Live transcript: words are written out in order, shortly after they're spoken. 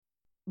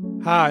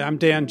Hi, I'm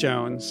Dan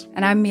Jones.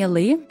 And I'm Mia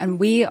Lee, and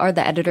we are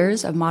the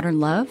editors of Modern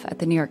Love at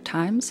the New York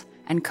Times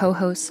and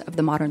co-hosts of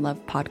the Modern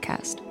Love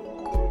podcast.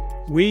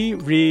 We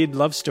read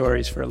love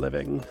stories for a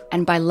living.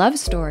 And by love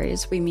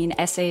stories, we mean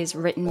essays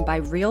written by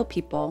real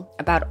people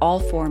about all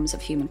forms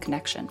of human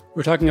connection.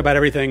 We're talking about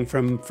everything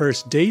from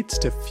first dates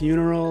to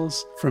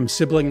funerals, from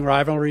sibling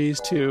rivalries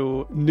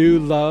to new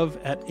love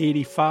at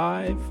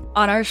 85.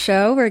 On our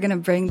show, we're going to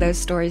bring those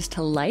stories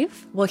to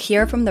life. We'll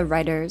hear from the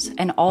writers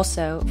and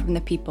also from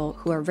the people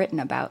who are written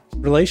about.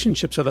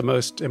 Relationships are the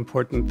most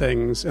important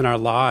things in our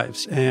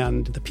lives,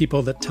 and the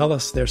people that tell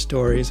us their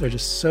stories are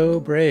just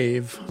so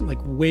brave, like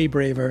way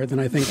braver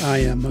than I think I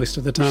am most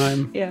of the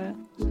time. Yeah.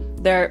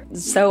 They're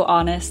so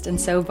honest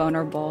and so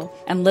vulnerable.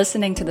 And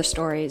listening to the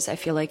stories, I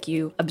feel like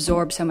you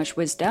absorb so much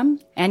wisdom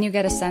and you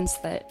get a sense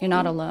that you're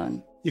not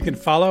alone. You can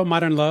follow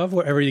Modern Love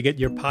wherever you get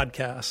your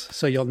podcasts,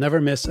 so you'll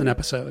never miss an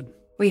episode.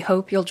 We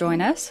hope you'll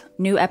join us.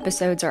 New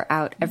episodes are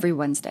out every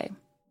Wednesday.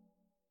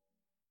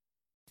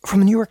 From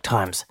the New York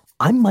Times,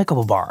 I'm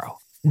Michael Barbaro.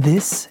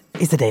 This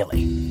is The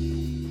Daily.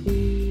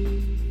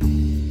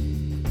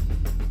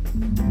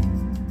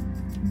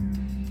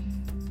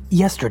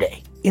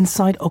 Yesterday,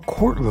 inside a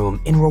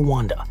courtroom in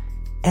Rwanda,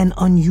 an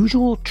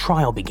unusual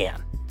trial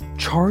began,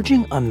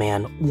 charging a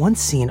man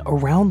once seen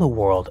around the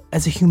world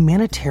as a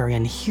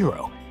humanitarian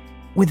hero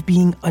with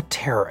being a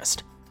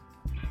terrorist.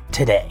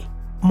 Today,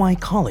 my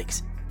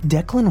colleagues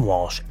Declan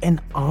Walsh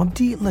and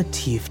Abdi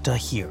Latif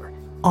Tahir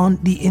on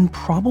the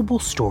improbable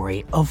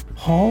story of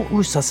Paul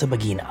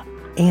Rusesabagina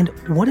and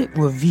what it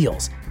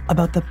reveals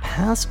about the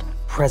past,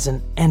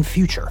 present, and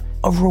future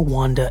of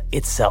Rwanda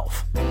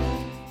itself.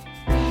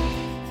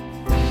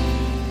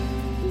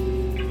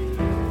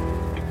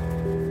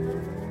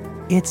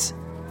 It's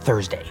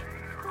Thursday,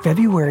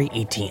 February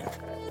 18th.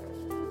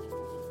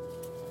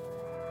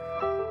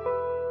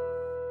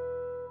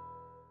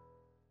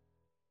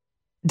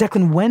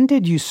 Declan, when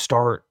did you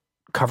start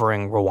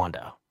covering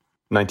Rwanda?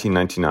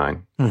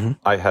 1999.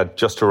 I had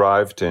just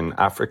arrived in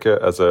Africa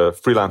as a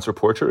freelance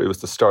reporter. It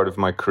was the start of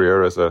my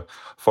career as a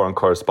foreign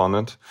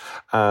correspondent.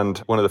 And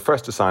one of the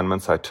first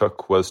assignments I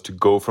took was to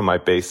go from my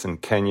base in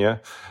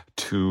Kenya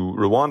to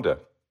Rwanda.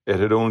 It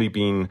had only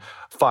been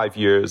 5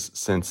 years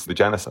since the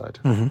genocide.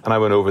 And I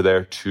went over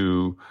there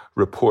to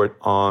report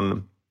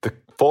on the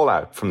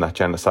fallout from that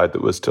genocide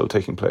that was still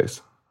taking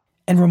place.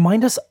 And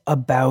remind us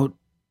about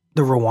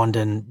the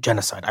Rwandan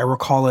genocide. I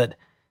recall it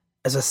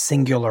as a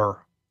singular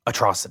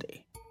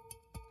atrocity.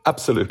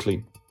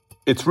 Absolutely.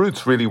 Its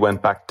roots really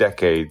went back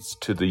decades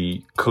to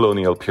the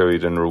colonial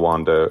period in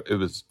Rwanda. It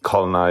was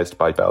colonized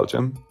by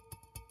Belgium.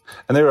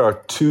 And there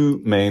are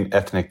two main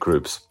ethnic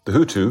groups, the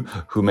Hutu,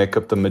 who make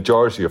up the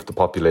majority of the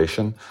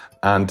population,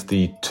 and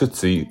the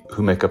Tutsi,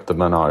 who make up the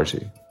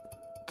minority.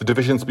 The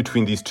divisions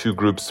between these two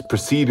groups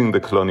preceding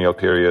the colonial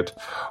period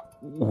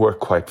were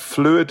quite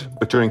fluid,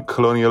 but during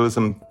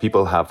colonialism,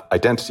 people have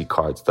identity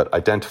cards that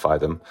identify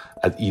them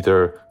as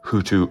either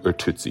Hutu or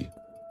Tutsi.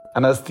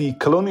 And as the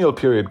colonial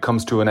period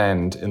comes to an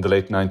end in the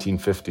late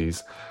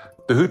 1950s,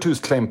 the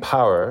Hutus claim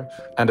power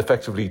and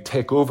effectively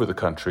take over the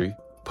country,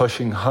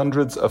 pushing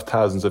hundreds of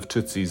thousands of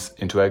Tutsis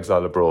into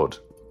exile abroad.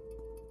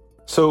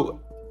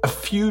 So a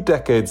few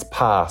decades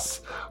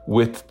pass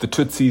with the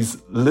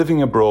Tutsis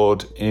living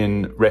abroad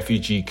in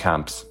refugee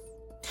camps.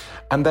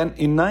 And then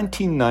in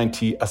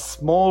 1990, a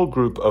small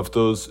group of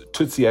those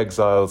Tutsi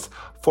exiles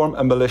form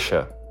a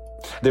militia.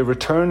 They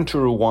return to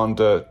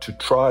Rwanda to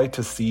try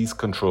to seize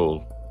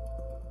control.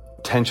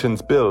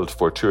 Tensions build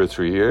for 2 or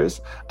 3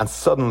 years, and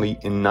suddenly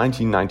in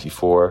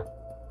 1994,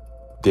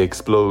 they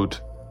explode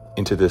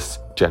into this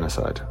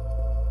genocide.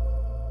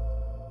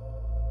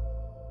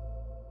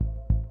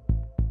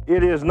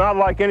 It is not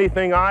like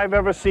anything I've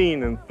ever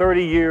seen in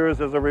 30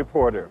 years as a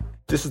reporter.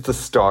 This is the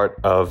start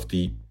of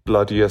the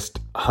bloodiest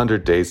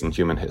 100 days in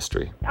human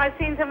history. I've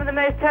seen some of the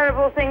most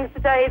terrible things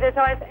today that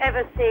I've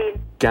ever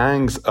seen.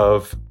 Gangs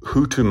of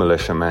Hutu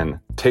militiamen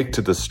take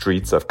to the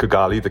streets of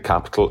Kigali, the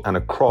capital, and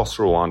across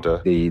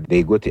Rwanda.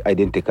 They got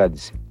identity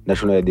cards,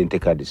 national identity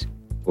cards.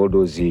 All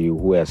those who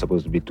were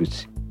supposed to be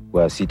Tutsi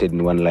were seated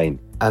in one line.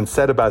 And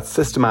set about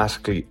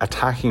systematically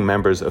attacking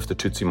members of the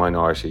Tutsi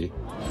minority.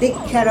 They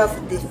cut off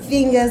the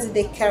fingers,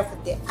 they cut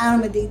off the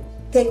arm, they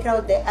take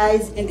out the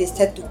eyes, and they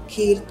start to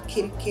kill.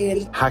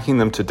 Hacking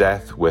them to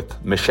death with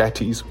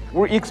machetes.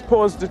 We're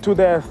exposed to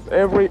death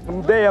every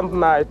day and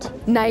night.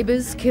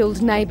 Neighbours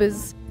killed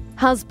neighbours.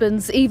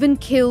 Husbands even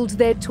killed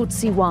their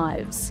Tutsi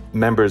wives.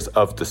 Members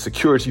of the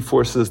security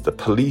forces, the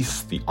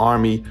police, the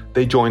army,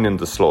 they join in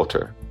the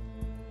slaughter.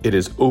 It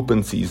is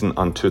open season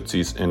on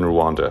Tutsis in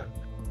Rwanda.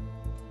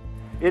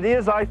 It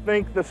is, I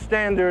think, the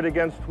standard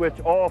against which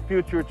all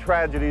future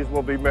tragedies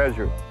will be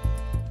measured.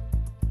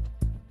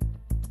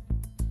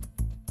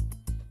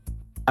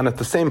 And at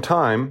the same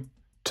time,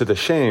 to the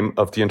shame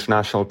of the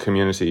international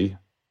community,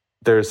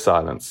 there is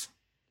silence.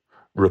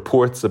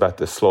 Reports about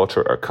this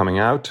slaughter are coming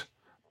out,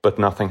 but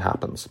nothing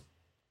happens.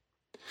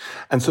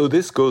 And so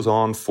this goes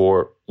on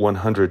for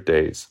 100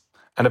 days.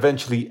 and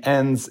eventually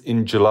ends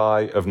in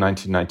July of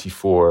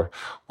 1994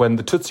 when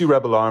the Tutsi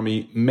rebel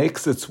army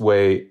makes its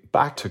way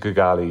back to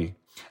Kigali,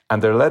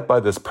 and they're led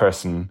by this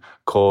person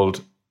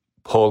called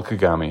Paul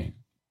Kagame.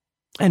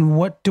 And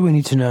what do we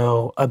need to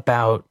know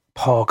about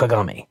Paul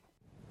Kagame?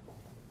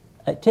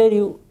 I tell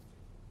you,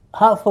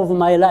 half of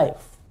my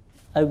life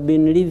I've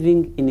been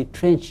living in the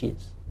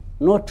trenches,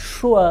 not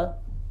sure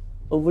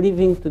of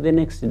living to the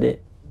next day.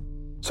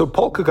 So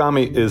Paul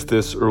Kagame is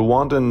this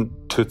Rwandan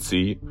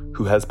Tutsi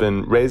who has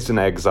been raised in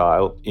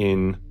exile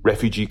in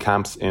refugee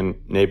camps in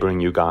neighboring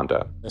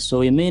Uganda. So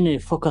we mainly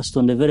focused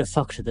on the very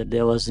fact that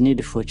there was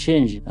need for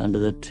change and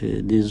that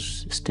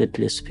these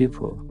stateless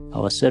people,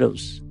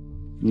 ourselves,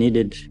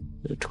 needed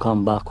to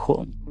come back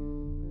home.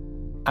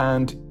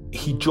 And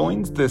he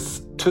joins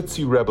this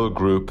Tutsi rebel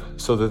group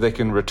so that they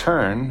can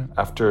return,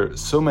 after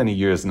so many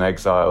years in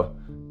exile,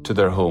 to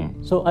their home.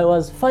 So I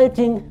was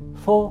fighting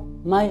for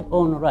my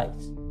own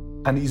rights.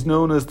 And he's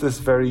known as this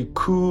very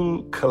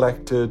cool,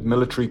 collected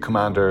military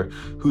commander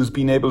who's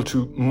been able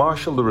to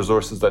marshal the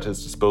resources at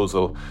his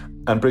disposal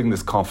and bring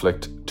this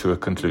conflict to a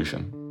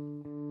conclusion.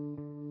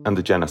 And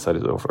the genocide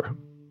is over.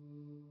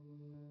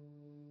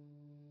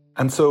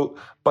 And so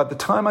by the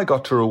time I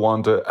got to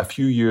Rwanda a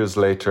few years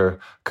later,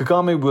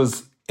 Kagame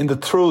was in the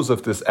throes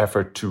of this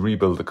effort to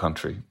rebuild the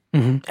country.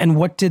 Mm-hmm. And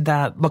what did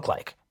that look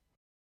like?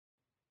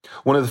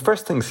 One of the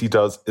first things he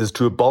does is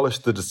to abolish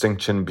the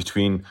distinction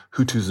between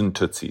Hutus and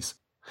Tutsis.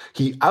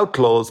 He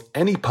outlaws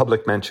any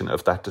public mention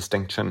of that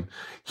distinction.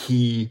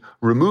 He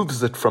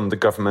removes it from the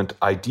government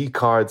ID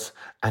cards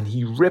and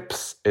he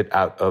rips it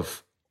out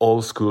of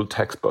all school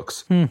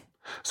textbooks.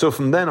 So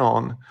from then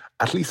on,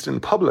 at least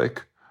in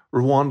public,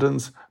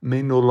 Rwandans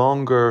may no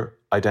longer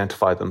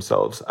identify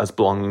themselves as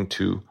belonging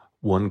to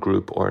one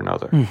group or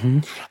another. Mm-hmm.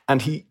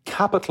 And he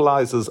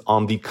capitalizes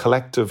on the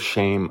collective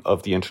shame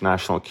of the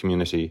international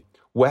community.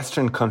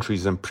 Western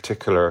countries in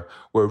particular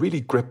were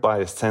really gripped by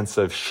a sense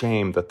of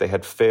shame that they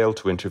had failed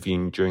to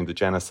intervene during the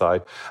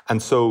genocide.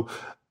 And so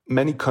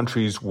many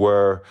countries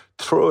were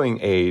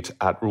throwing aid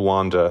at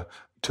Rwanda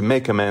to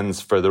make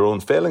amends for their own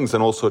failings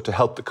and also to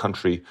help the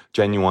country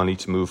genuinely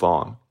to move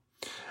on.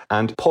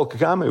 And Paul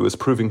Kagame was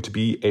proving to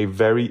be a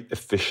very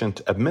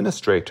efficient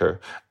administrator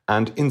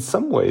and in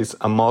some ways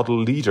a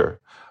model leader.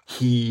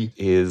 He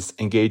is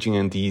engaging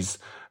in these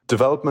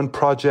development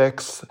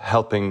projects,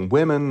 helping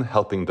women,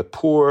 helping the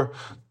poor.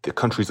 The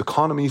country's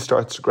economy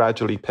starts to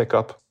gradually pick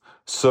up.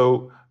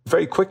 So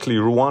very quickly,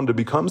 Rwanda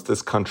becomes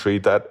this country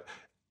that,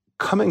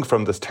 coming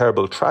from this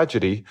terrible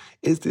tragedy,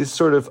 is this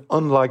sort of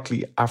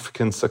unlikely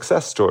African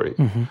success story.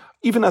 Mm-hmm.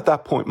 Even at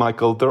that point,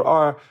 Michael, there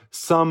are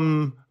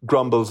some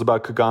grumbles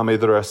about Kagame.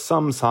 There are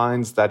some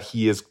signs that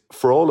he is,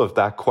 for all of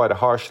that, quite a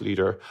harsh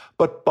leader.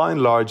 But by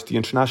and large, the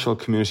international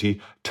community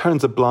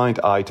turns a blind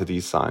eye to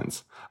these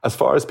signs. As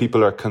far as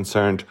people are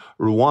concerned,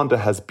 Rwanda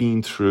has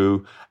been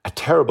through a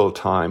terrible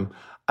time,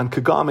 and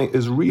Kagame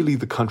is really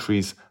the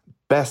country's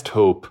best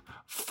hope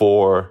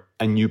for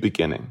a new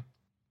beginning.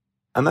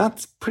 And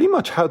that's pretty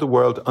much how the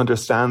world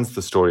understands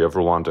the story of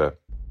Rwanda.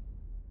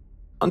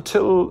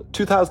 Until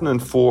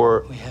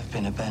 2004, we have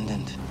been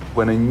abandoned.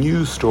 When a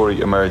new story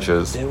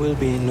emerges, there will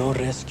be no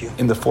rescue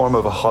in the form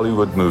of a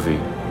Hollywood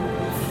movie.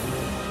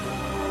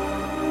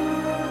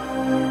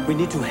 We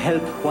need to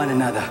help one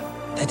another.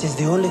 That is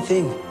the only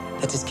thing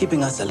that is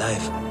keeping us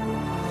alive.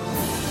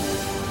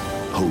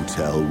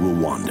 Hotel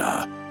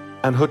Rwanda.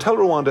 And Hotel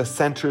Rwanda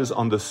centers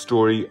on the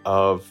story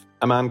of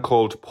a man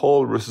called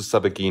Paul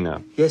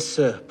Rusesabagina. Yes,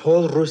 sir.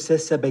 Paul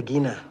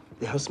Rusesabagina,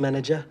 the house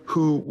manager.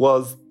 Who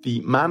was the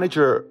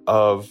manager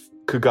of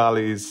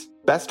Kigali's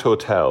best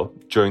hotel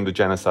during the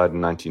genocide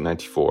in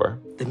 1994.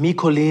 The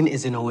Mikoline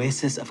is an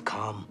oasis of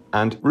calm.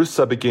 And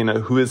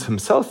Rusesabagina, who is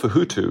himself a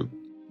Hutu,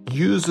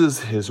 uses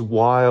his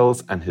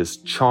wiles and his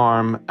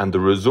charm and the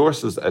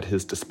resources at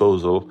his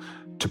disposal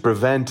to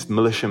prevent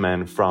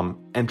militiamen from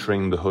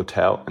entering the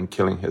hotel and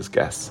killing his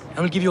guests.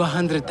 I will give you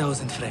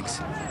 100,000 francs.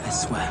 I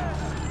swear.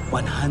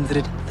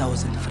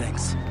 100,000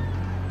 francs.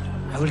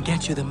 I will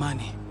get you the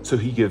money. So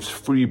he gives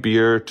free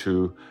beer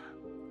to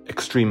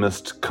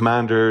extremist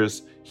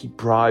commanders. He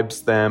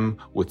bribes them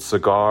with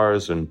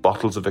cigars and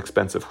bottles of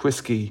expensive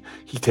whiskey.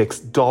 He takes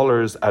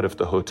dollars out of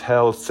the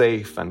hotel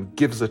safe and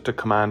gives it to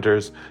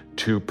commanders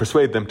to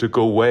persuade them to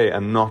go away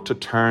and not to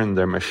turn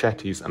their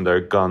machetes and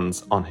their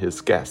guns on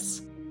his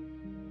guests.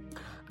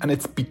 And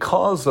it's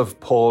because of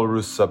Paul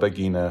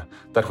Rusesabagina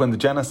that when the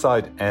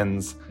genocide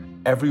ends,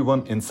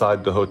 everyone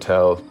inside the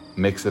hotel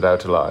makes it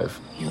out alive.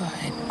 You are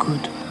a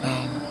good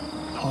man,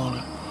 Paul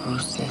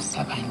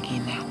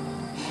Rusesabagina.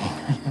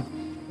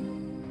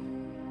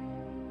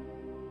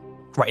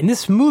 Right, and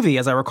this movie,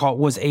 as I recall,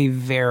 was a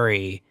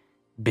very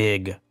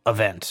big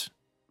event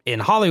in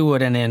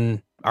Hollywood and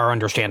in our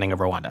understanding of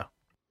Rwanda.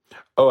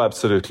 Oh,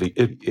 absolutely.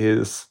 It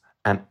is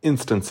an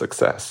instant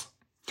success.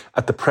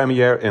 At the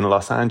premiere in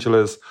Los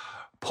Angeles,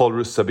 Paul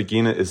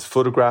Rusesabagina is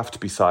photographed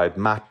beside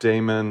Matt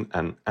Damon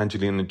and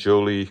Angelina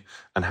Jolie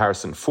and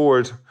Harrison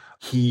Ford.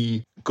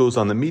 He goes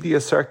on the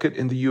media circuit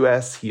in the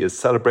US. He is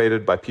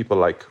celebrated by people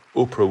like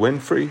Oprah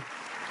Winfrey.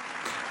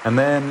 And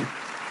then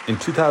In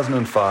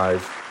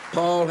 2005,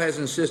 Paul has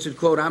insisted,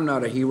 quote, "I'm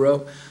not a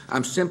hero.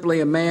 I'm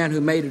simply a man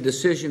who made a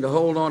decision to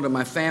hold on to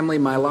my family,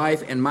 my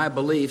life, and my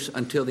beliefs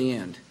until the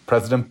end."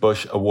 President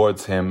Bush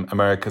awards him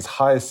America's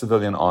highest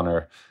civilian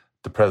honor,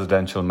 the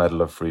Presidential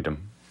Medal of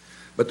Freedom.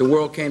 But the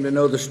world came to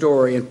know the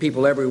story, and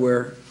people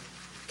everywhere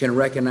can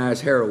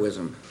recognize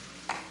heroism.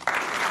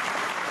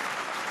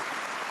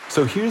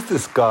 So here's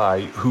this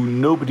guy who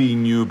nobody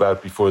knew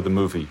about before the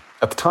movie.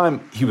 At the time,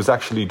 he was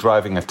actually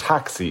driving a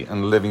taxi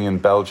and living in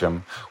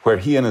Belgium, where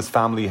he and his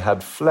family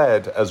had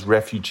fled as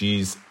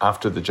refugees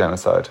after the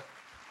genocide.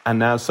 And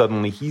now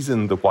suddenly he's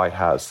in the White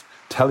House,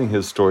 telling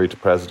his story to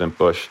President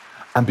Bush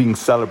and being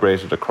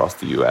celebrated across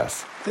the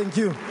US. Thank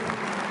you.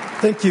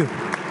 Thank you.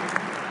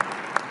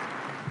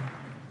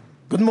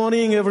 Good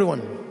morning,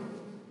 everyone.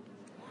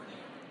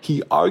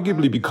 He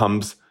arguably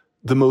becomes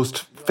the most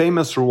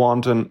famous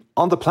Rwandan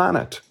on the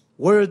planet.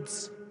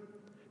 Words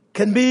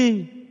can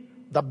be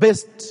the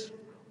best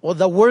or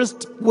the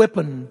worst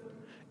weapon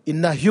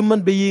in a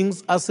human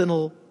being's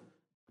arsenal.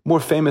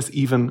 More famous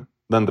even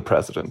than the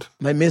president.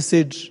 My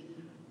message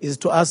is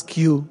to ask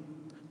you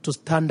to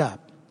stand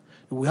up.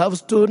 We have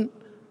stood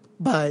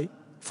by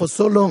for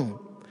so long.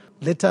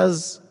 Let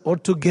us all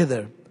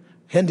together,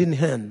 hand in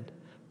hand,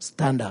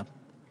 stand up.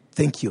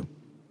 Thank you.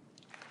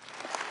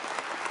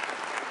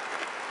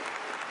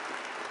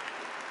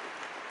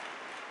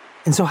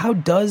 And so how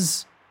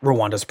does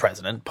Rwanda's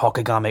president, Paul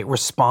Kagame,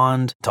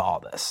 respond to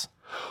all this?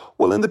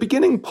 Well, in the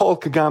beginning, Paul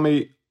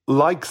Kagame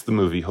likes the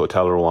movie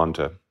Hotel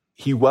Rwanda.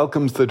 He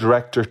welcomes the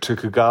director to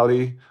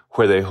Kigali,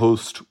 where they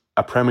host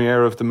a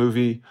premiere of the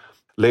movie.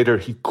 Later,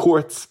 he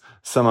courts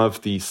some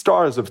of the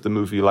stars of the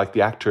movie, like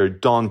the actor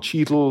Don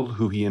Cheadle,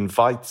 who he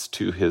invites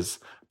to his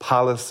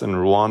palace in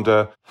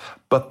Rwanda.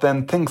 But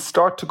then things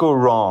start to go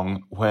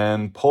wrong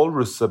when Paul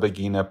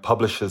Rusesabagina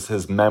publishes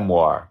his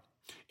memoir,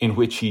 in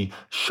which he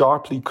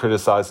sharply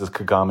criticizes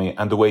Kagame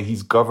and the way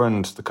he's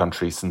governed the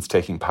country since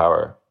taking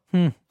power.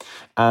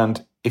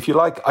 And if you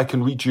like, I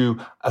can read you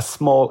a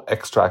small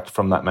extract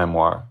from that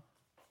memoir.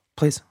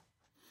 Please.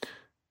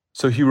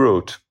 So he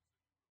wrote,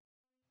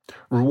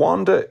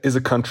 "Rwanda is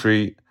a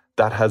country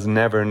that has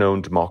never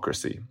known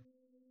democracy.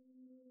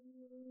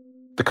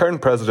 The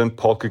current president,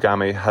 Paul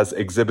Kagame, has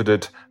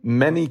exhibited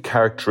many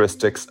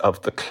characteristics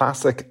of the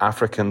classic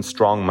African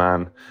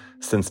strongman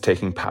since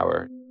taking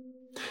power.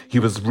 He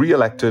was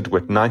re-elected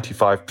with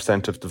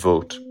 95% of the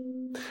vote.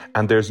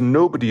 And there's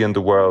nobody in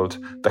the world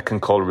that can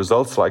call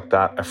results like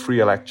that a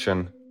free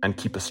election and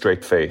keep a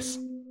straight face.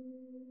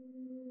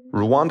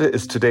 Rwanda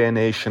is today a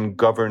nation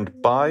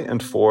governed by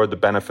and for the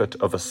benefit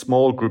of a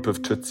small group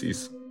of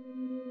Tutsis.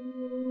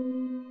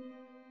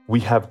 We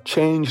have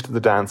changed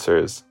the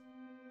dancers,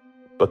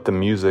 but the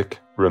music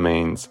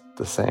remains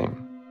the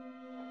same."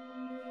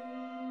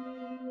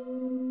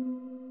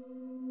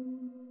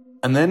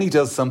 And then he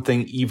does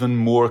something even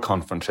more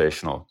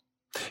confrontational.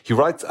 He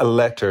writes a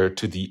letter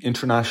to the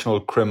International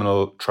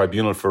Criminal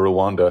Tribunal for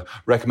Rwanda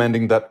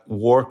recommending that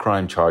war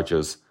crime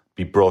charges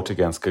be brought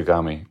against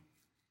Kagame.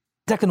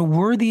 Declan,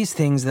 were these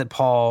things that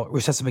Paul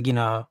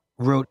Rusesabagina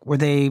wrote, were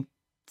they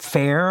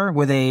fair?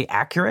 Were they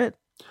accurate?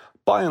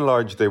 By and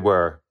large, they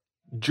were.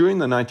 During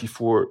the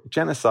 94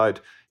 genocide,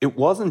 it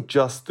wasn't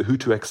just the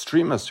Hutu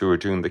extremists who were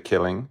doing the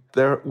killing.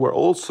 There were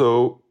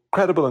also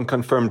credible and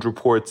confirmed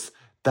reports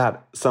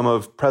that some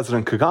of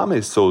President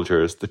Kagame's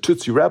soldiers, the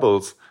Tutsi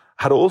rebels,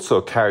 had also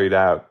carried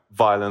out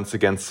violence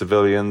against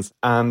civilians.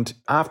 And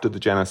after the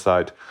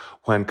genocide,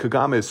 when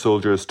Kagame's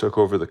soldiers took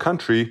over the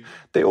country,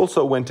 they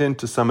also went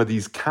into some of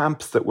these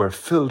camps that were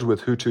filled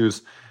with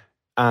Hutus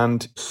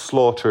and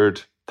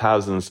slaughtered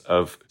thousands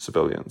of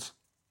civilians.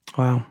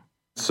 Wow.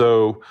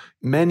 So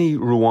many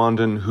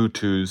Rwandan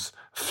Hutus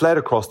fled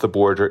across the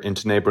border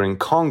into neighboring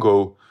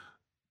Congo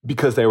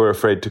because they were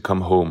afraid to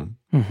come home.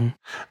 Mm-hmm.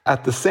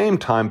 At the same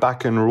time,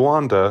 back in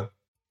Rwanda,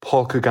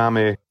 Paul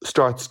Kagame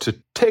starts to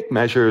take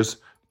measures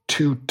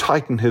to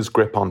tighten his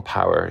grip on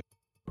power.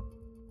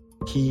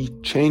 He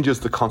changes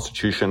the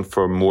constitution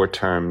for more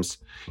terms.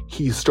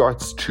 He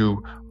starts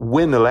to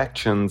win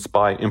elections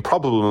by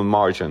improbable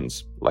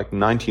margins, like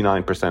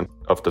 99%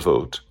 of the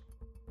vote.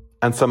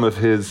 And some of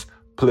his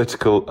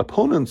political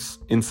opponents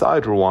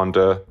inside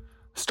Rwanda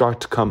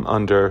start to come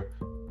under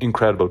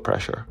incredible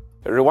pressure.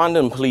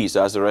 Rwandan police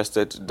has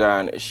arrested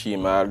Dan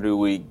Shima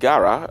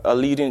Rwigara, a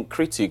leading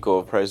critic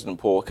of President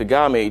Paul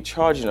Kagame,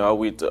 charging her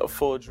with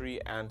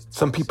forgery and...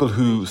 Some people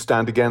who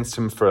stand against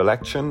him for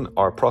election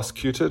are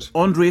prosecuted.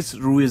 Andres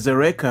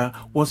Ruizereka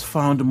was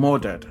found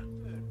murdered.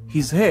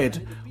 His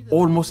head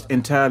almost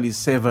entirely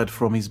severed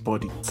from his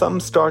body. Some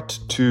start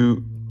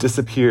to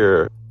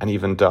disappear and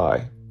even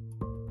die.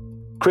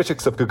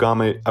 Critics of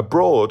Kagame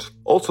abroad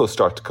also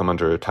start to come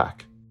under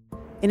attack.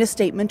 In a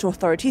statement,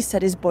 authorities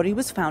said his body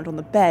was found on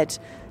the bed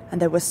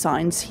and there were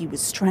signs he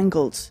was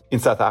strangled. In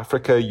South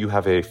Africa, you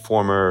have a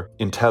former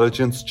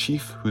intelligence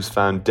chief who's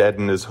found dead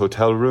in his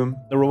hotel room.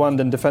 The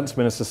Rwandan defense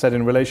minister said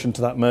in relation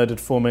to that murdered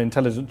former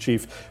intelligence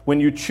chief,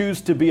 "When you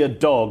choose to be a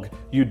dog,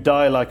 you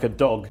die like a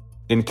dog."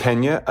 In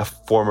Kenya, a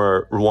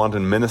former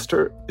Rwandan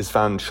minister is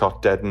found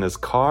shot dead in his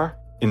car.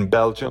 In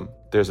Belgium,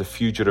 There's a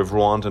fugitive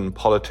Rwandan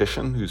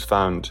politician who's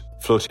found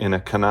floating in a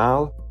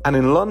canal. And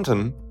in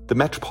London, the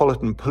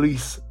Metropolitan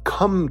Police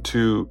come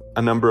to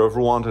a number of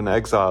Rwandan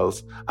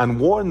exiles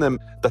and warn them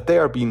that they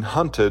are being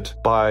hunted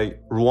by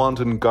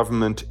Rwandan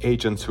government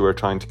agents who are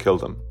trying to kill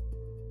them.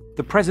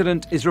 The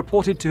president is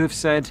reported to have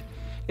said,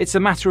 "It's a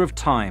matter of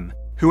time.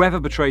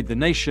 Whoever betrayed the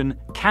nation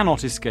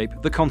cannot escape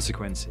the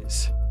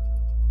consequences."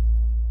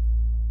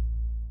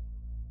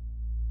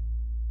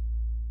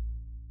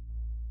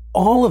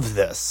 All of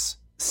this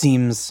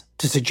seems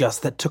to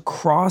suggest that to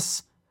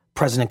cross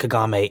President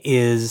Kagame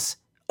is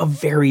a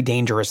very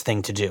dangerous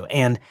thing to do.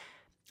 And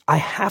I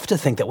have to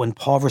think that when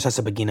Paul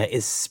Rusesabagina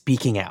is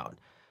speaking out,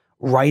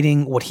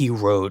 writing what he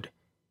wrote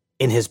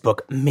in his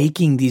book,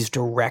 making these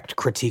direct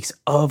critiques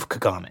of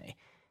Kagame,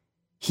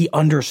 he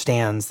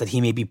understands that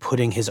he may be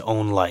putting his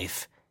own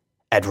life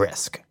at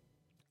risk.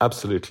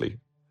 Absolutely.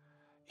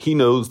 He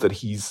knows that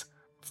he's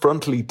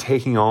frontally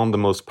taking on the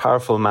most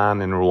powerful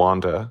man in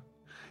Rwanda.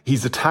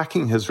 He's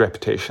attacking his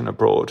reputation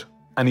abroad.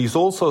 And he's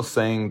also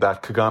saying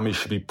that Kagame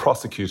should be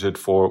prosecuted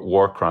for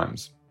war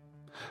crimes.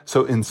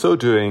 So in so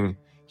doing,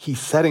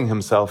 he's setting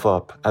himself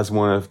up as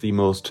one of the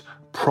most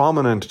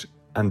prominent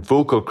and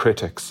vocal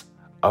critics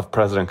of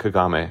President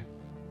Kagame.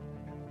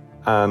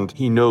 And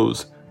he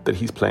knows that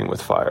he's playing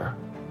with fire.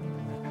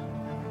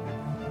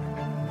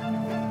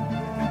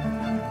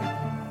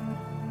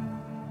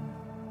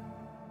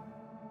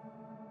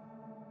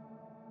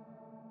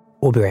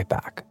 We'll be right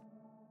back.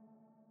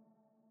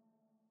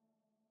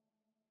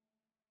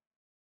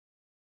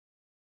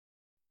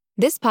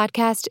 This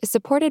podcast is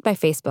supported by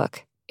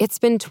Facebook. It's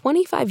been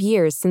 25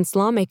 years since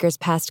lawmakers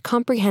passed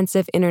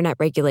comprehensive internet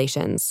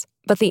regulations,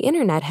 but the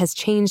internet has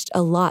changed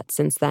a lot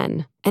since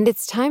then, and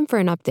it's time for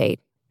an update.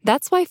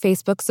 That's why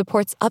Facebook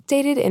supports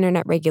updated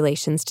internet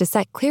regulations to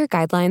set clear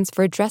guidelines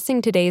for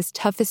addressing today's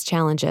toughest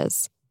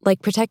challenges,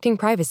 like protecting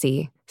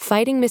privacy,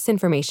 fighting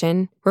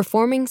misinformation,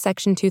 reforming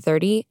Section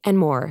 230, and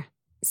more.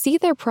 See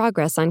their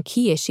progress on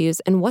key issues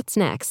and what's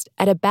next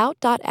at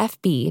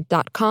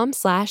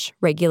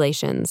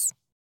about.fb.com/regulations.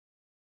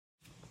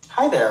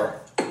 Hi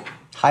there.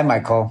 Hi,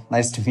 Michael.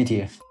 Nice to meet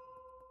you.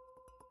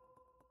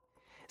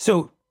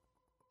 So,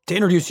 to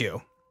introduce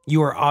you,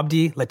 you are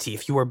Abdi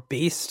Latif. You are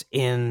based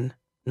in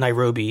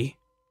Nairobi.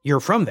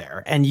 You're from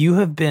there, and you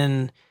have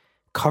been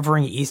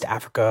covering East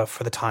Africa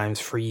for the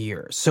Times for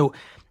years. So,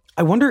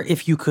 I wonder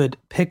if you could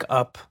pick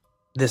up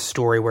this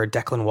story where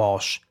Declan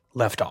Walsh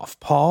left off.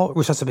 Paul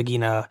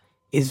Rusesabagina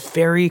is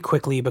very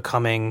quickly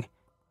becoming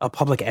a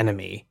public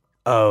enemy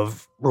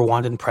of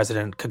Rwandan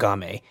President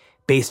Kagame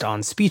based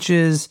on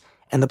speeches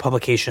and the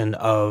publication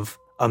of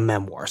a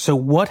memoir. So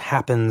what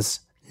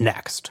happens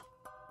next?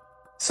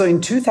 So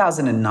in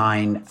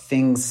 2009,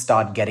 things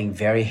start getting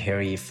very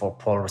hairy for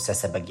Paul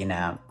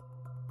Rusesabagina.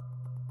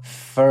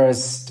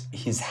 First,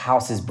 his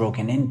house is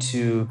broken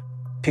into,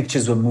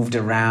 pictures were moved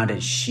around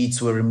and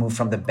sheets were removed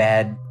from the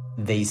bed.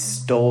 They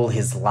stole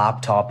his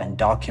laptop and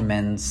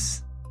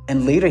documents.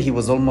 And later he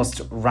was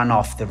almost run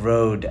off the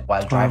road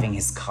while driving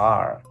his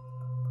car.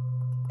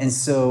 And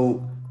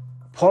so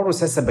Paul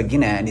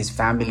Rusesabagina and his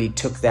family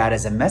took that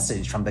as a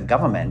message from the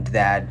government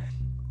that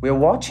we're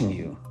watching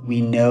you.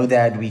 We know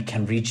that we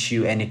can reach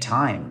you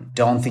anytime.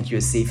 Don't think you're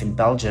safe in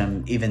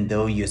Belgium, even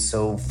though you're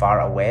so far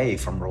away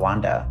from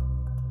Rwanda.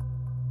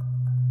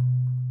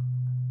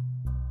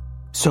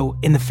 So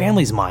in the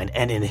family's mind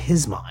and in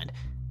his mind,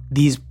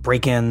 these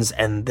break-ins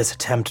and this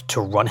attempt to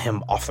run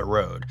him off the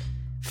road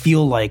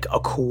feel like a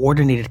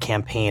coordinated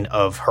campaign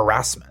of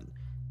harassment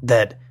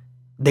that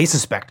they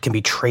suspect can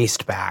be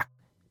traced back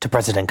to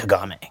President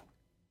Kagame.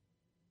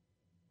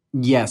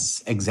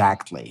 Yes,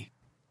 exactly.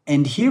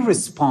 And he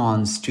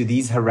responds to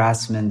these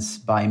harassments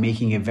by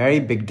making a very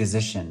big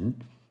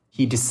decision.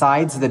 He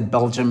decides that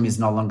Belgium is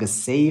no longer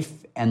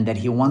safe and that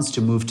he wants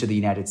to move to the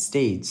United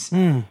States.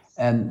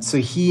 And so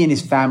he and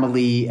his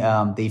family,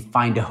 they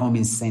find a home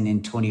in San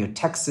Antonio,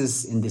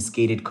 Texas, in this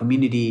gated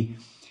community.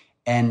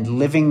 And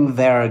living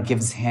there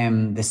gives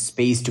him the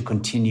space to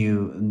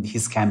continue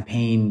his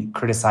campaign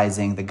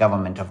criticizing the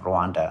government of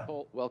Rwanda.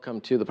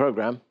 Welcome to the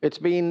program. It's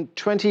been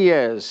 20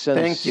 years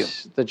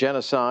since the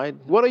genocide.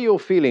 What are your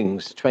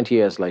feelings 20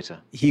 years later?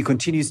 He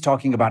continues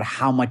talking about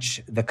how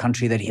much the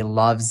country that he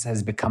loves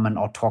has become an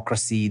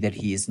autocracy that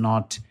he is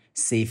not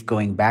safe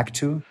going back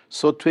to.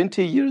 So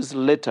 20 years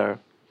later,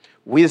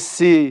 we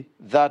see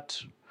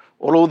that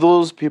all of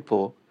those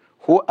people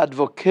who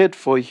advocate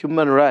for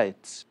human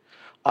rights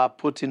are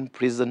put in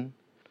prison.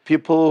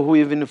 People who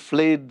even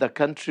fled the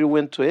country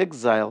went to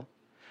exile,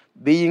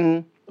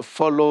 being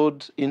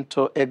followed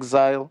into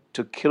exile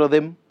to kill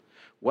them.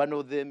 One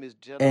of them is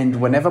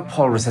And whenever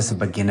Paul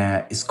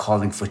Rusesabagina is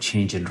calling for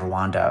change in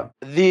Rwanda,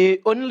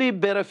 the only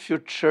better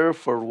future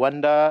for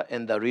Rwanda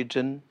and the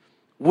region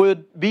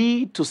would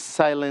be to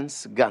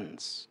silence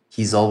guns.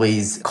 he's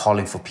always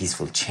calling for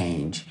peaceful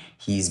change.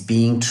 He's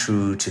being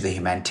true to the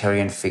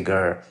humanitarian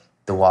figure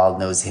the world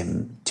knows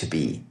him to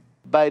be.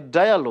 By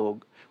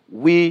dialogue,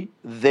 we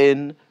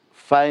then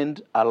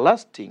find a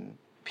lasting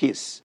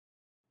peace.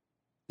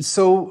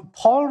 So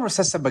Paul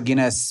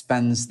Rusesabagina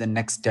spends the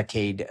next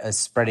decade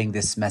spreading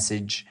this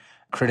message,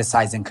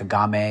 criticizing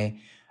Kagame,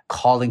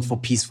 calling for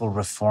peaceful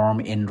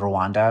reform in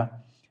Rwanda.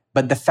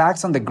 But the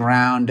facts on the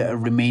ground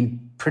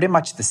remain pretty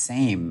much the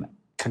same.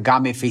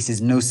 Kagame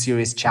faces no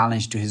serious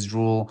challenge to his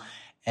rule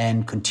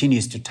and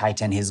continues to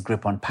tighten his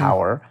grip on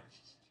power.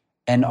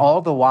 And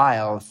all the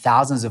while,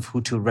 thousands of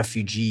Hutu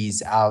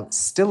refugees are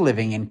still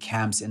living in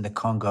camps in the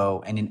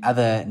Congo and in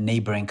other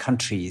neighboring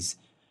countries,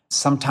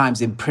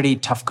 sometimes in pretty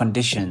tough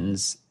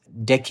conditions,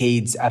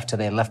 decades after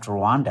they left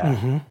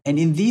Rwanda. And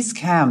in these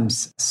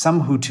camps,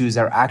 some Hutus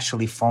are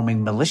actually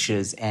forming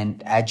militias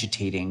and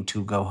agitating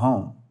to go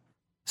home.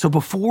 So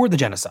before the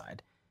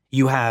genocide,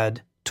 you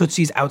had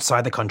Tutsis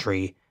outside the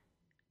country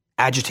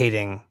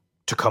agitating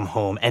to come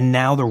home, and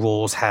now the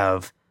roles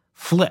have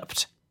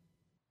flipped.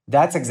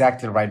 That's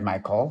exactly right,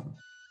 Michael.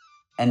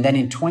 And then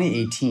in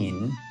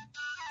 2018,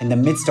 in the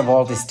midst of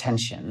all this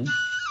tension,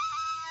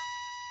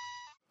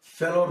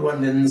 fellow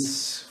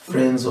Rwandans,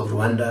 friends of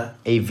Rwanda,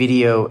 a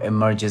video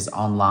emerges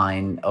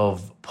online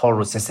of Paul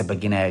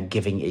Rusesabagina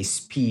giving a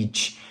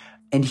speech,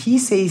 and he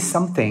says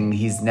something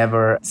he's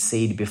never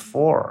said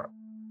before.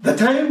 The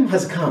time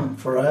has come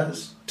for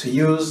us to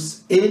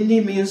use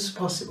any means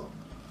possible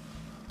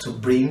to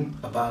bring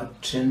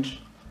about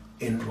change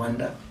in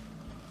Rwanda,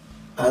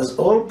 as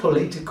all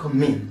political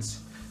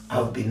means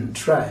have been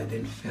tried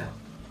and failed.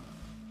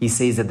 He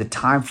says that the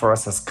time for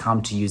us has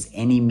come to use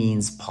any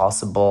means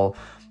possible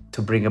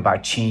to bring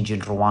about change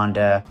in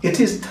Rwanda. It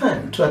is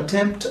time to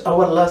attempt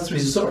our last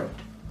resort.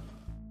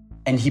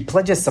 And he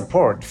pledges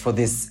support for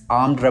this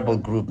armed rebel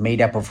group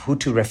made up of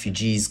Hutu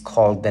refugees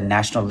called the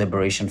National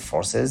Liberation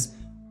Forces,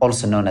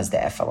 also known as the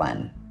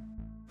FLN.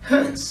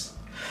 Hence,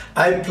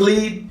 I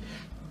plead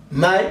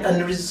my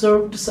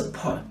unreserved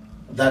support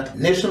that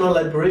National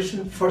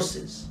Liberation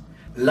Forces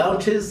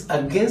launches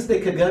against the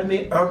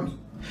Kagame army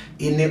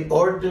in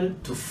order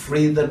to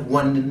free the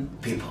Rwandan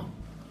people.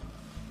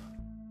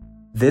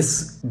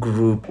 This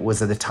group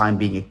was at the time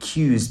being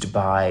accused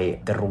by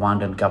the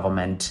Rwandan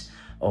government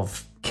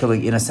of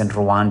killing innocent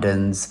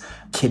Rwandans,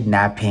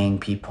 kidnapping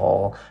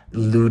people,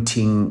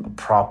 looting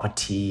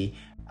property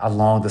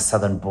along the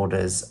southern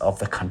borders of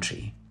the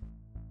country.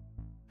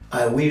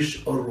 I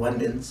wish all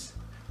Rwandans,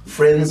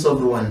 friends of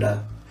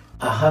Rwanda,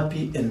 a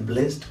happy and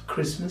blessed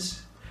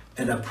Christmas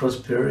and a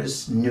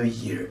prosperous New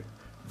Year.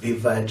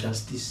 Viva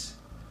justice,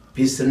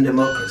 peace and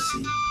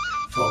democracy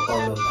for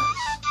all of us.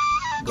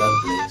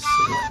 God bless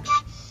Rwanda.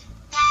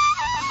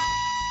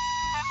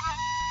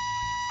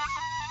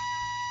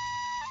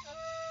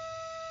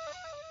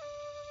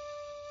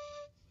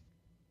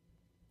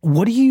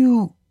 What do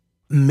you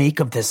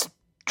make of this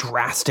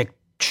drastic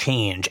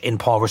change in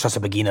Paul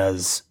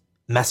Rusesabagina's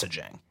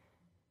messaging?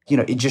 You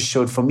know, it just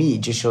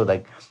showed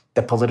like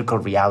the political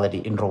reality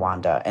in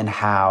Rwanda and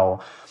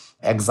how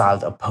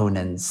exiled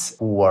opponents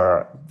who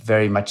were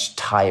very much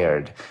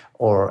tired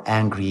or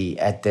angry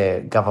at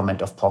the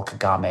government of Paul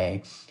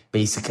Kagame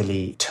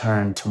basically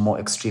turned to more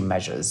extreme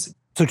measures.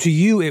 So to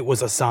you, it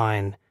was a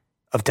sign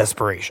of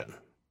desperation.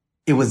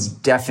 It was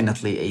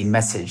definitely a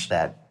message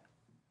that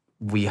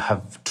we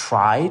have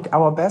tried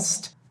our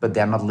best, but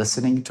they're not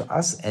listening to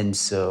us, and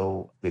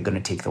so we're going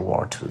to take the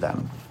war to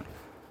them.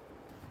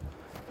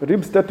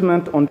 Rib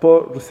statement on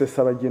Paul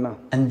Rusesabagina.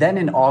 And then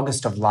in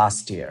August of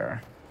last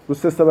year,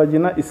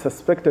 Rusesabagina is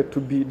suspected to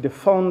be the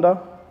founder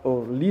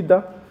or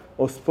leader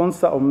or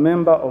sponsor or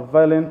member of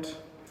violent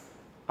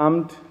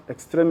armed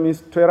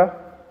extremist terror.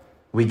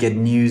 We get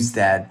news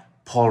that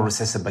Paul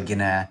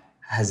Rusesabagina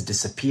has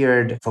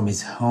disappeared from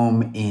his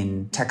home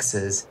in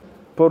Texas.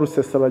 Paul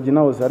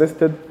Rusesabagina was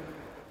arrested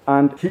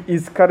and he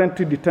is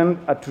currently detained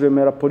at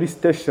Remera police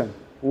station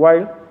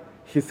while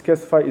his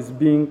case file is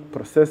being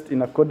processed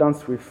in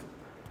accordance with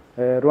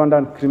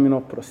Rwandan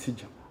criminal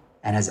procedure.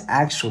 And has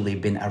actually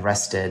been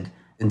arrested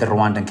in the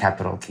Rwandan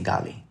capital,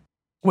 Kigali.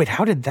 Wait,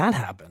 how did that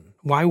happen?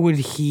 Why would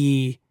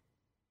he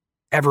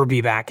ever be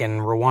back in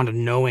Rwanda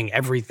knowing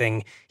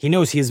everything? He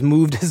knows he has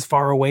moved as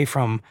far away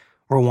from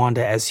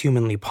Rwanda as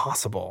humanly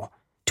possible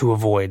to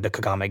avoid the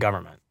Kagame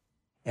government.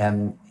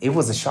 It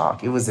was a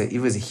shock. It was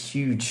a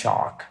huge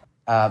shock.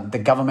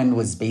 The government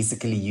was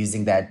basically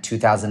using that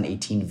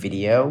 2018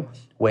 video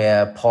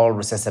where Paul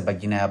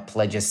Rusesabagina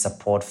pledges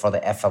support for the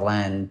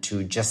FLN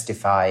to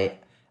justify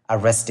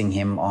arresting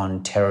him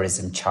on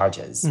terrorism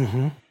charges.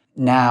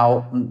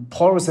 Now,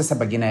 Paul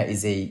Rusesabagina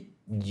is a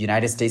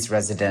United States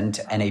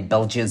resident and a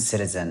Belgian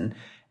citizen,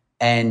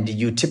 and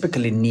you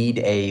typically need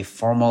a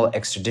formal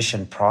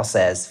extradition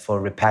process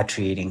for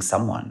repatriating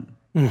someone.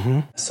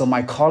 So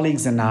my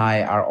colleagues and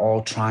I are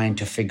all trying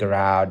to figure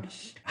out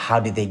how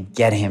did they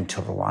get him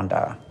to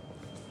Rwanda.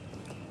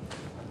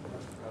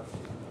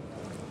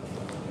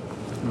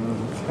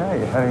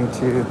 Okay, heading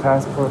to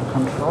passport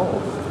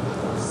control.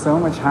 So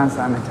much hand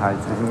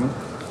sanitizing.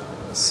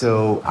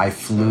 So I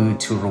flew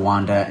to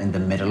Rwanda in the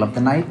middle of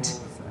the night.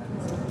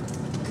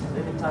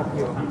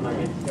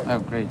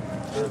 Oh, great.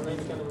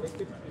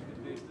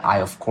 I,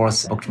 of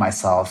course, booked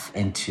myself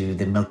into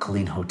the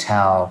Milcolin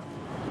Hotel.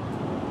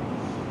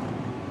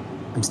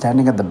 I'm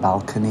standing at the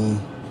balcony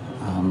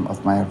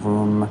of my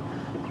room.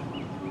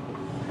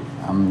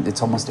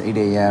 It's almost 8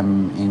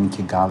 a.m. in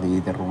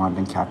Kigali, the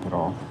Rwandan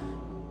capital.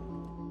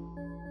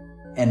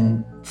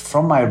 And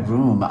from my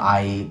room,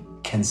 I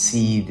can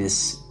see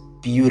this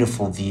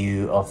beautiful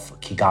view of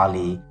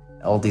Kigali,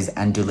 all these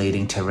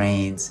undulating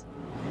terrains.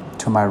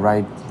 To my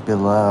right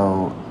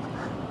below,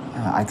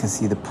 I can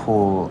see the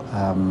pool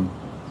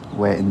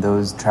where in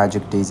those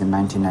tragic days in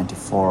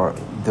 1994,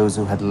 those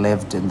who had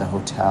lived in the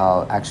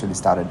hotel actually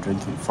started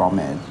drinking from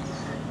it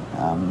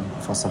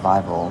for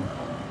survival.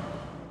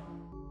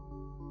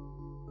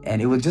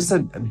 And it was just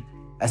a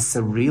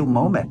surreal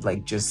moment,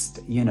 like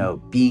just,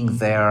 being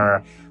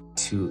there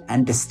to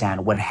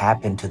understand what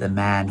happened to the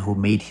man who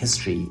made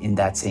history in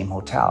that same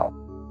hotel.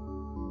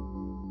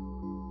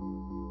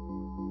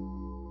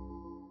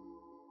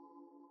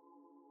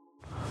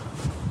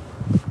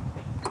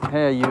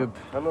 Hey, Ayub.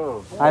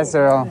 Hello. Hi,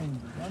 Cyril.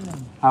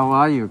 How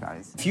are you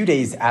guys? A few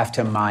days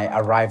after my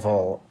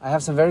arrival, I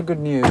have some very good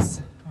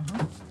news.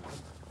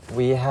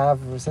 We have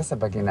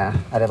Rusesabagina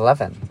at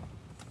 11.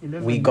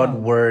 We got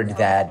word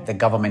that the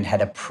government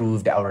had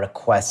approved our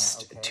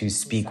request to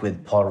speak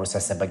with Paul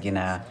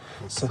Rusesabagina.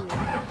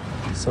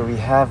 So we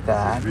have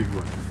that.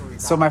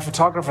 So my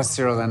photographer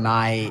Cyril and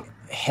I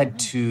head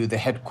to the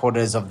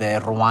headquarters of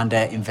the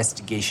Rwanda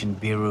Investigation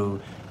Bureau,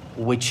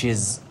 which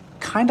is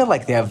kind of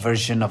like their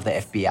version of the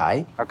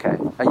FBI. Okay.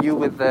 Are you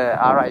with the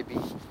RIB?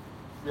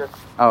 Yes.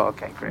 Oh,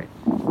 okay, great.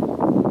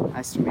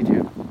 Nice to meet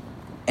you.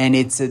 And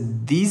it's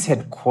these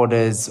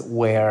headquarters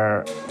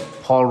where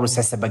Paul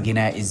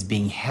Rusesabagina is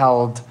being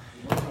held,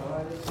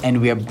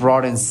 and we are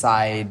brought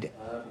inside.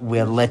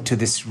 We're led to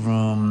this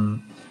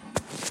room,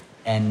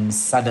 and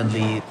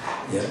suddenly...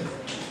 Yeah.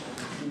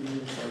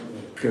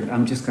 Good.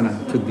 I'm just gonna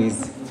put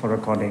these for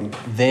recording.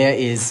 There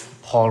is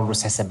Paul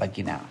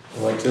Rusesabagina.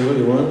 Whatever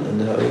you want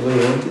and however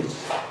you want it.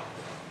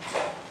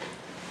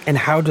 And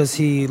how does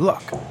he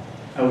look?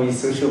 Are we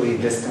socially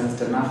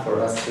distanced enough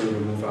for us to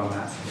remove our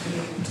masks?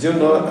 Do you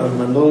know,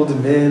 I'm an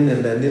old man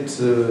and I need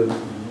to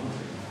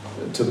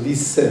be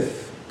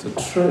safe, to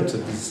try to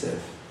be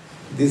safe.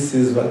 This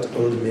is what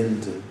old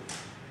men do.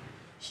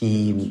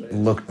 He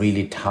looked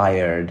really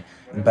tired,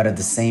 but at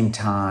the same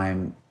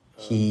time,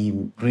 he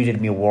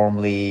greeted me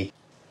warmly.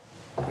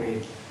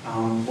 Great.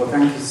 Well,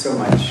 thank you so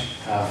much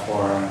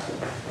for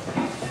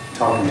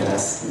talking to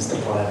us, Mr.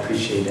 Paul. I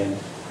appreciate it.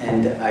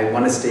 And I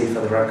want to state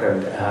for the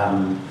record,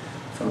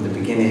 from the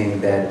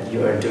beginning, that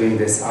you are doing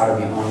this out of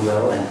your own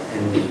will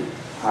and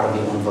out of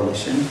your own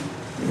volition.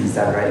 Is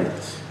that right?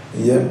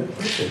 Yeah,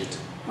 perfect.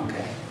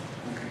 Okay.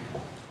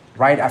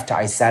 Right after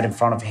I sat in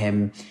front of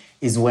him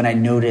is when I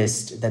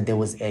noticed that there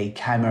was a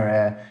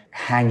camera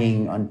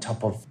hanging on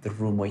top of the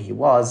room where he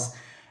was.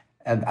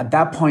 And at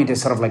that point, I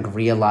sort of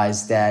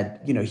realized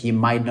that, he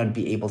might not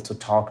be able to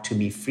talk to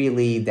me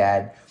freely,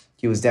 that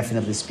he was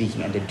definitely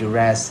speaking under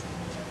duress.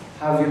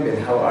 How have you been?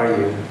 How are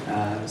you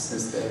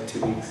since the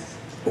 2 weeks?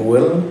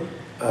 Well,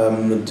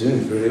 I'm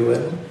doing very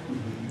well.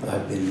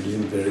 I've been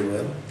doing very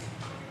well.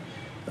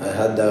 I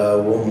had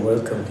a warm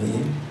welcome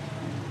here.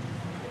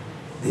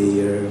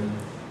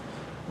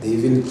 They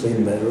even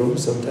clean my room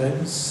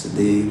sometimes.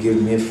 They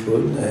give me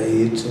food. I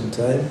eat on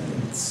time.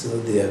 And so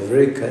they are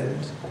very kind.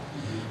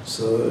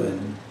 So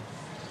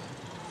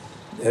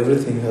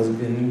everything has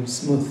been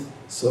smooth.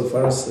 So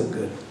far, so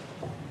good.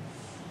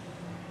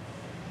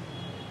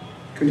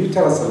 Could you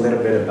tell us a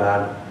little bit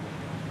about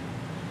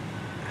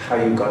how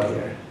you got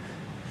here?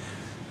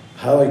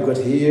 How I got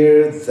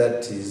here,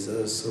 that is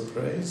a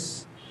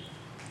surprise.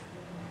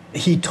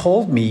 He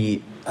told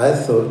me... I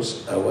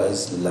thought I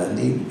was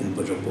landing in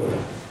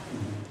Bujumbura.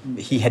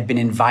 He had been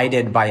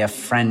invited by a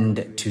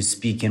friend to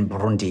speak in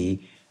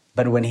Burundi,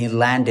 but when he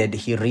landed,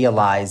 he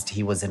realized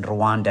he was in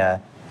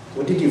Rwanda.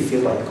 What did you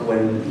feel like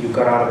when you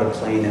got out of the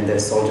plane and the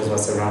soldiers were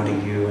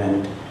surrounding you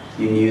and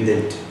you knew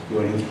that you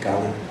were in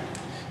Kigali?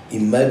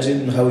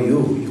 Imagine how you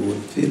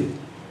would feel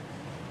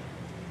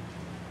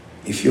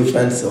if you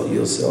find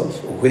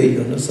yourself where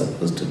you're not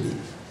supposed to be.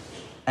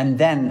 And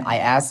then I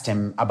asked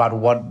him about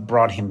what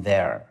brought him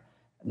there.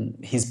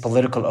 His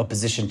political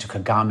opposition to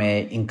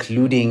Kagame,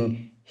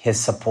 including his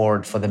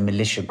support for the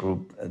militia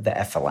group, the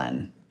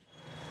FLN.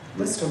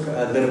 Let's talk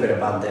a little bit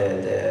about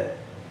the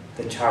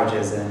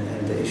charges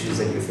and the issues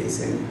that you're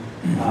facing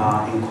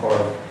in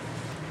court.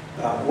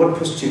 What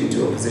pushed you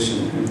into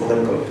opposition, in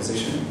political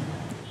opposition?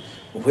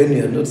 When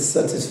you're not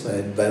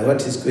satisfied by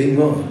what is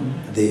going on,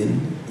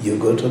 then you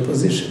go to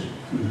opposition.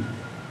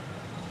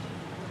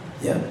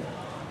 Yeah.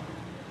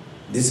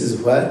 This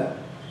is why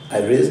I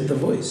raised the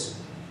voice.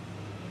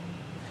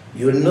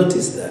 You'll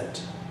notice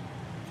that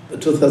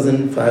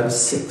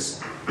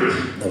 2005-06,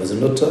 there was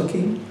no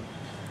talking,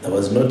 there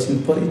was not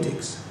in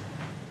politics.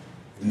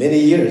 Many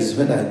years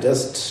when I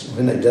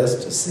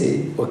just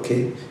say,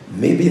 okay,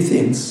 maybe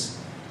things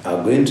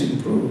are going to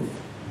improve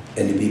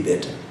and be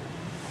better.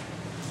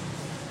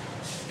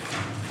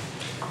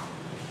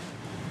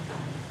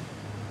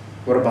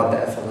 What about the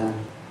FLN?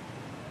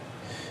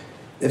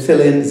 The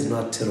FLN is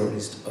not a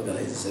terrorist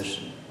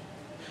organization.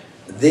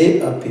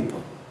 They are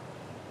people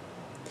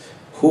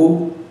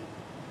who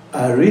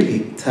are really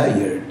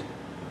tired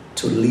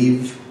to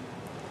live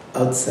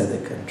outside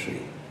the country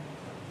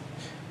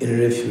in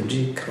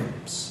refugee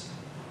camps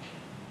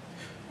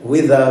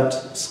without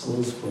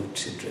schools for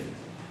children,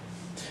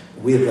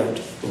 without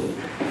food,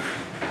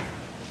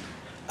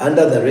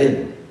 under the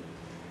rain,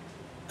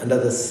 under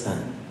the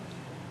sun.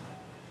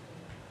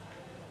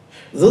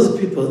 Those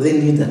people, they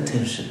need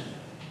attention.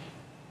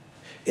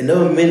 And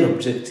our main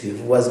objective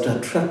was to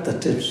attract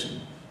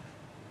attention.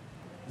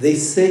 They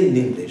say in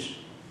English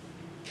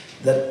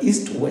that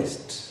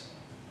east-west,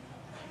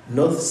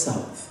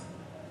 north-south,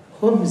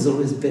 home is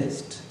always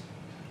best.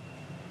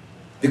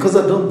 Because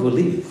I don't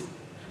believe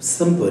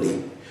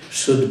somebody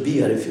should be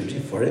a refugee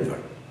forever.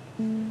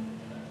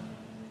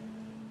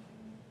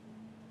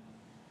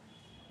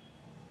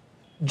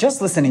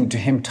 Just listening to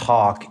him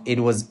talk, it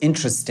was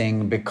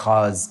interesting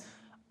because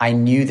I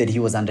knew that he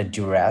was under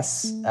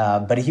duress,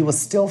 but he was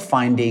still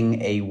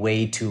finding a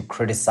way to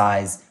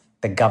criticize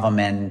the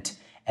government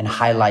and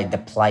highlight the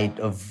plight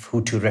of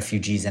Hutu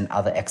refugees and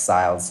other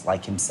exiles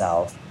like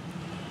himself.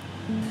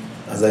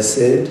 As I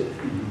said,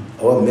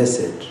 our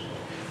message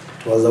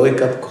was a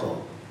wake-up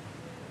call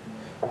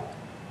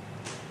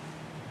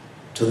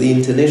to the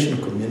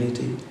international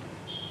community,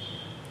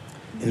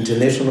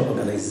 international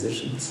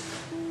organizations,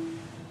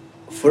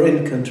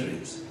 foreign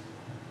countries,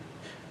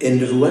 and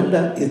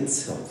Rwanda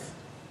itself,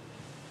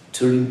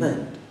 to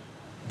remind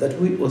that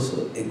we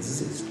also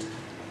exist.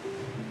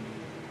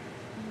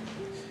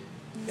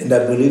 And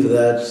I believe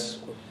that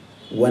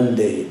one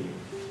day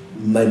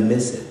my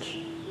message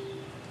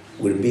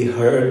will be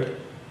heard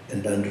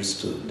and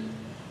understood.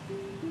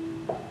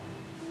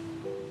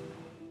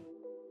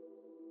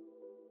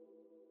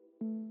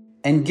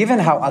 And given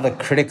how other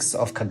critics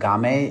of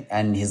Kagame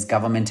and his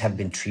government have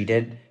been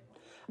treated,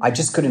 I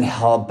just couldn't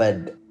help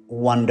but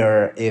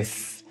wonder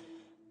if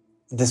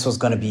this was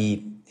going to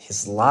be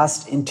his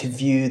last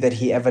interview that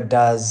he ever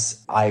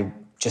does. I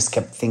just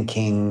kept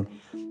thinking,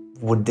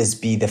 would this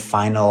be the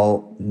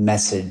final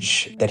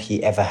message that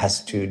he ever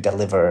has to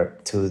deliver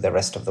to the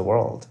rest of the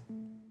world?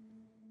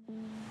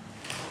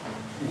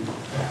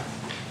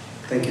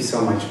 Thank you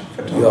so much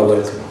for talking. You are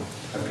welcome.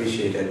 I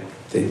appreciate it.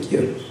 Thank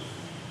you.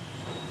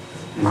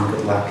 And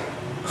good luck.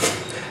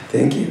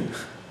 Thank you.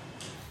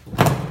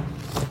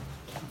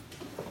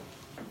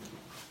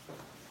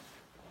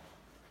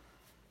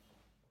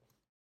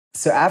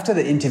 So after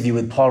the interview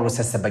with Paul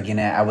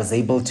Rusesabagina, I was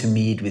able to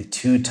meet with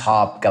two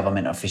top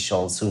government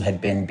officials who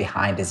had been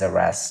behind his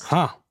arrest.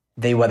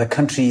 They were the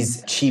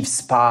country's chief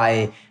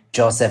spy,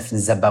 Joseph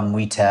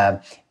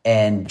Nzabamwita,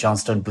 and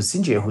Johnston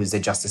Busingye, who is the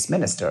justice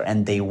minister.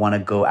 And they want to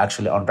go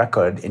actually on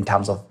record in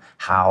terms of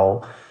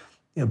how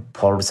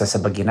Paul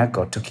Rusesabagina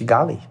got to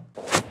Kigali.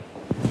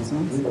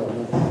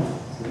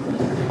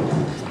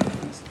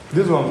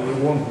 This one we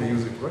won't be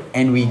using, right?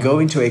 And we go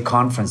into a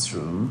conference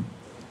room.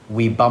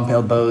 We bump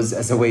elbows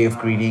as a way of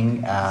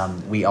greeting.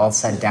 We all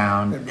sat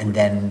down, and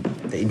then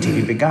the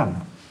interview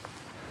began.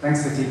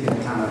 Thanks for taking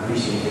the time. I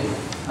appreciate it.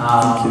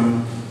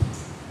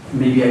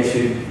 Maybe I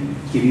should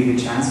give you the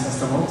chance,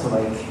 first of all,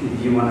 to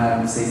if you want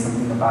to say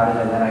something about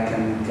it, and then I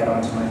can get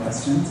on to my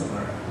questions.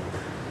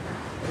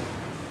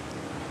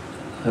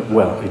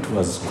 Well, it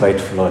was quite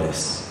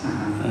flawless,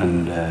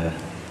 and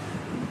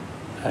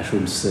I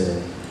should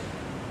say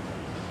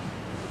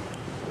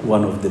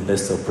one of the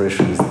best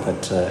operations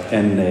that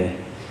any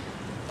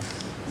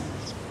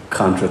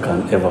country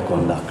can ever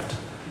conduct.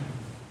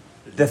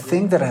 The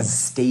thing that has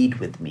stayed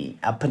with me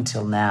up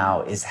until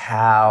now is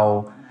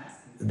how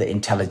the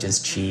intelligence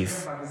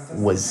chief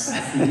was.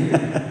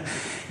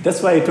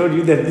 That's why I told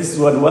you that this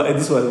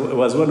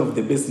was one of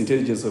the best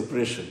intelligence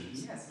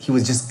operations. He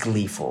was just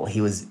gleeful.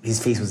 His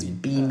face was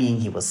beaming.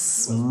 He was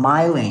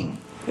smiling.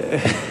 No,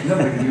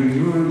 but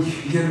you're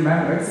the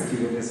man who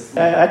executed this.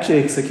 I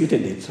actually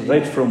executed it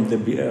right from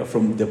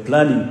the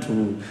planning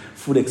to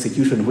full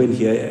execution when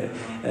he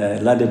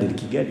landed in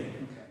Kigali.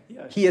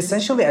 He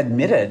essentially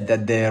admitted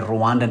that the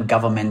Rwandan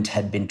government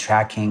had been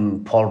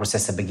tracking Paul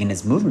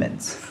Rusesabagina's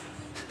movements.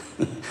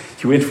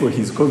 He went for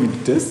his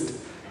COVID test,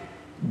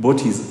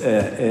 bought his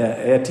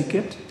air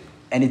ticket.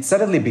 And it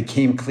suddenly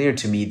became clear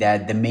to me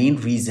that the main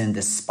reason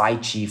the spy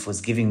chief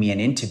was giving me an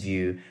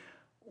interview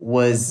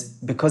was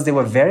because they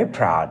were very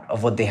proud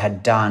of what they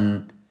had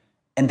done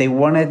and they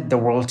wanted the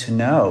world to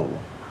know.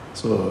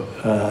 So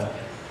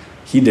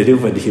he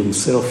delivered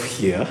himself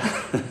here.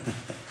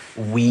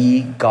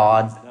 We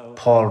got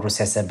Paul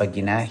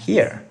Rusesabagina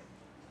here.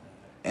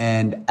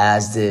 And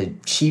as the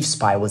chief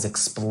spy was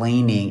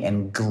explaining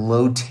and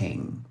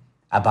gloating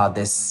about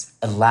this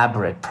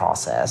elaborate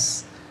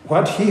process,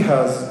 what he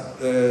has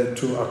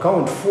to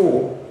account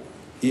for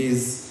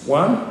is,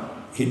 one,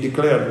 he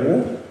declared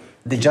war.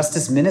 The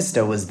justice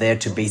minister was there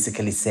to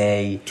basically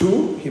say,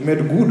 2, he made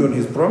good on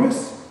his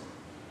promise.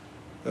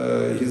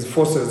 His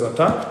forces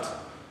attacked.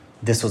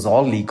 This was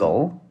all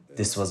legal.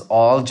 This was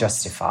all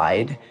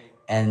justified.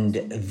 And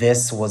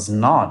this was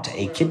not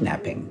a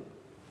kidnapping.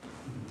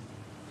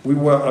 We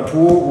were at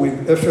war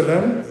with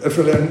FLN.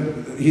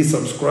 FLN, he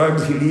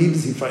subscribes, he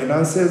leads, he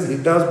finances, he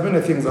does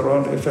many things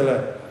around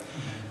FLN.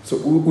 So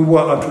we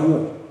were at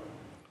war.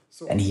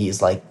 And he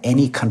is like,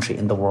 any country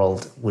in the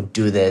world would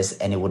do this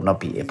and it would not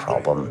be a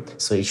problem.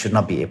 So it should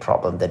not be a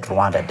problem that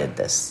Rwanda did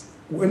this.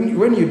 When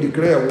you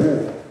declare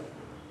war,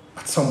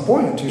 at some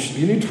point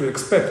you need to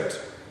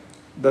expect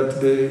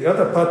that the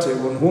other party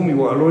on whom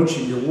you are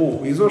launching your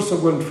war is also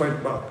going to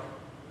fight back.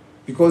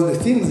 Because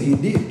the things he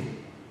did,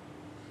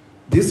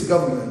 this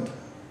government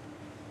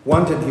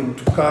wanted him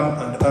to come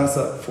and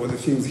answer for the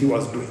things he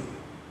was doing.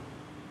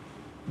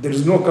 There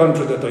is no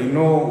country that I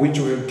know which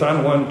will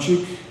turn one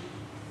cheek,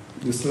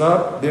 you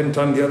slap, then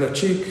turn the other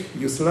cheek,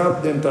 you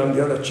slap, then turn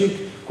the other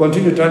cheek,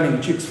 continue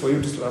turning cheeks for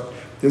you to slap.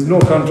 There's no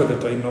country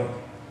that I know,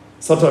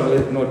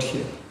 certainly not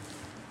here.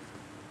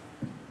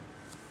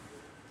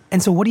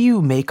 And so what do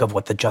you make of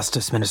what the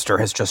Justice Minister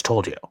has just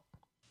told you?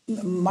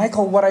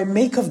 Michael, what I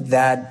make of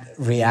that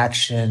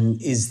reaction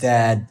is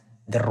that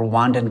the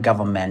Rwandan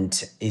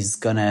government is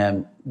going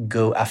to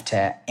go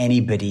after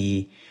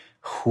anybody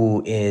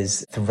who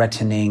is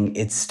threatening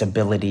its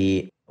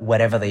stability,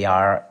 whatever they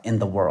are in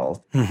the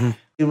world. Mm-hmm.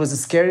 It was a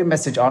scary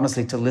message,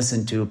 honestly, to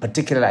listen to.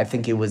 Particularly, I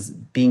think it was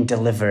being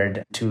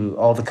delivered to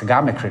all the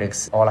Kagame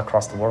critics all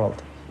across the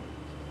world.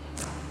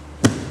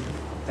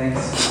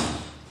 Thanks.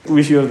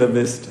 Wish you all the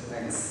best.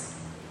 Thanks.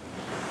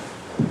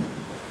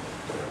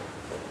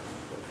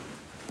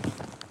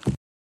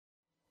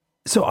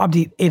 So,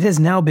 Abdi, it has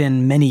now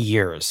been many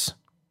years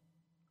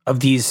of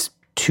these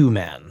two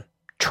men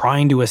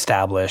trying to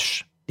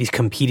establish these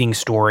competing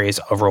stories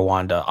of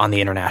Rwanda on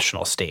the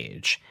international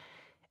stage.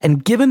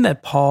 And given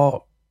that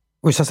Paul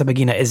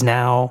Rusesabagina is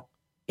now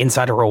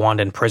inside a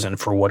Rwandan prison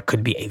for what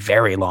could be a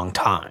very long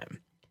time,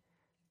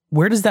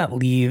 where does that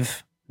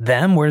leave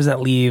them? Where does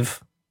that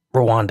leave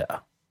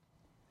Rwanda?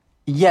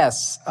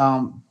 Yes.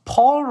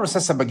 Paul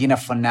Rusesabagina,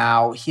 for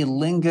now, he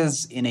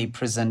lingers in a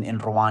prison in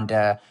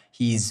Rwanda.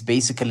 He's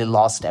basically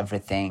lost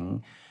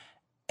everything.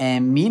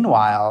 And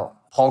meanwhile,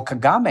 Paul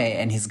Kagame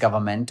and his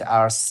government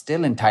are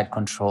still in tight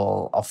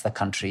control of the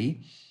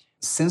country.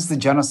 Since the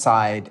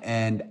genocide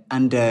and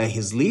under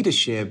his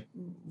leadership,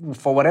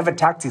 for whatever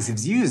tactics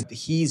he's used,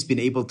 he's been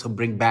able to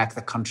bring back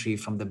the country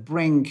from the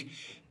brink.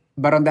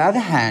 But on the other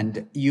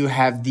hand, you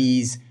have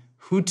these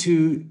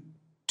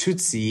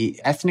Hutu-Tutsi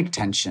ethnic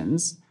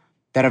tensions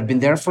that have been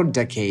there for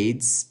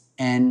decades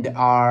and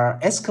are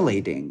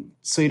escalating.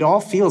 So it all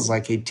feels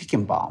like a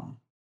ticking bomb.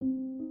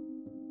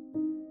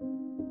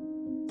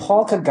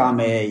 Paul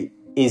Kagame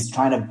is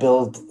trying to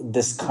build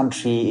this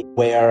country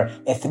where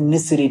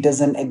ethnicity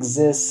doesn't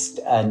exist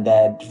and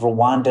that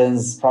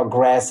Rwandans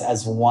progress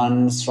as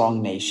one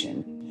strong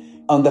nation.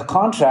 On the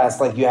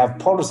contrast, like you have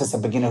Paul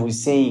Rusesabagina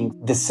who's saying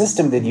the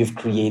system that you've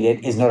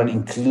created is not an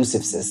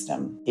inclusive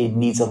system. It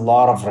needs a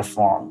lot of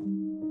reform.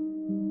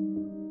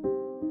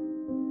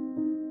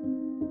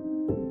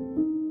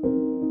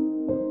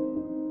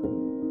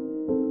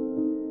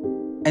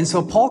 And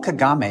so Paul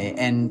Kagame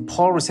and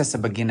Paul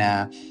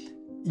Rusesabagina,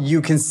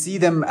 you can see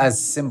them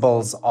as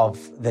symbols of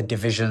the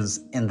divisions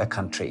in the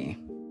country.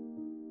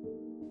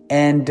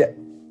 And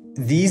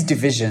these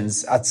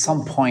divisions at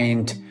some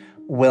point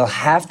will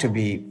have to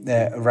be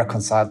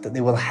reconciled,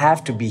 they will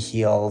have to be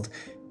healed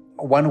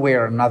one way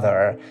or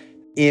another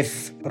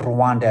if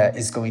Rwanda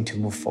is going to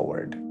move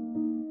forward.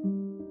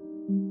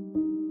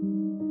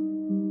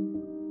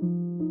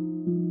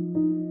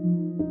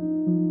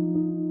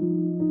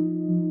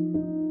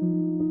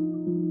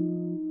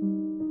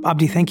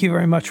 Abdi, thank you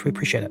very much. We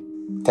appreciate it.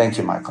 Thank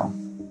you, Michael.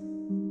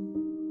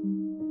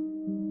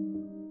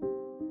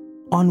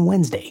 On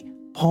Wednesday,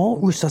 Paul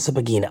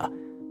Rusesabagina,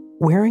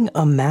 wearing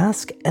a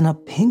mask and a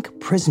pink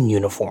prison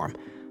uniform,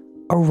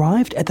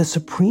 arrived at the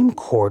Supreme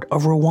Court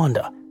of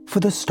Rwanda for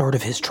the start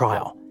of his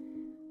trial.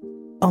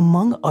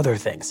 Among other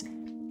things,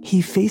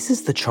 he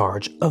faces the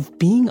charge of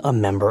being a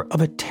member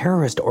of a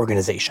terrorist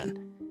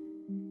organization.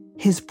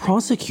 His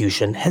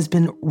prosecution has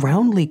been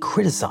roundly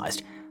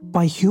criticized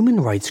by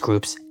human rights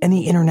groups and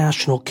the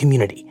international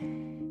community,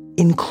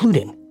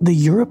 including the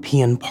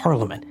European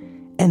Parliament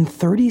and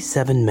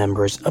 37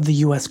 members of the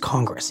U.S.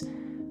 Congress,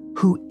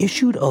 who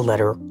issued a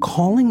letter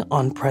calling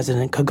on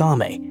President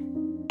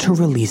Kagame to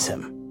release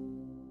him.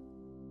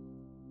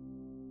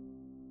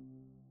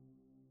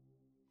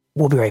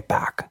 We'll be right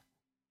back.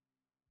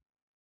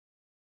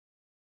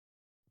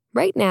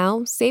 Right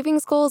now,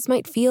 savings goals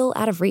might feel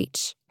out of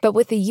reach, but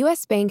with the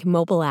U.S. Bank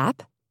mobile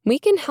app, we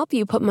can help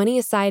you put money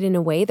aside in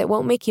a way that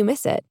won't make you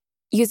miss it.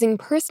 Using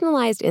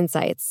personalized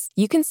insights,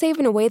 you can save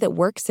in a way that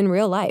works in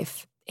real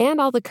life, and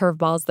all the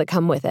curveballs that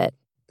come with it.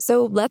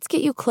 So let's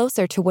get you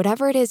closer to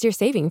whatever it is you're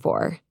saving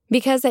for.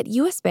 Because at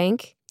U.S.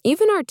 Bank,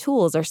 even our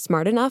tools are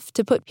smart enough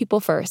to put people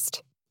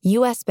first.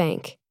 U.S.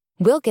 Bank.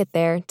 We'll get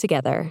there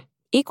together.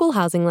 Equal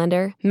housing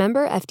lender,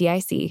 member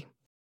FDIC.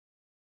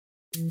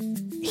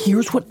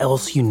 Here's what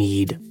else you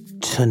need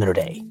to know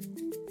today.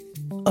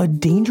 A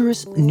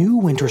dangerous new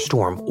winter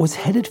storm was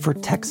headed for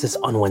Texas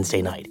on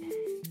Wednesday night,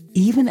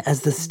 even as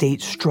the state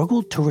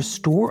struggled to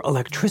restore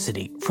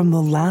electricity from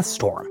the last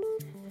storm.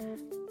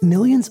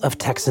 Millions of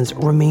Texans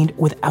remained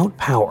without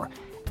power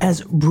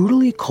as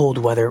brutally cold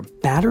weather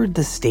battered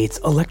the state's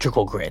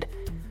electrical grid,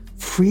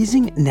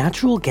 freezing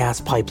natural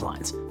gas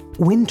pipelines,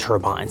 wind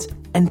turbines,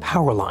 and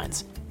power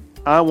lines.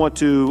 I want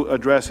to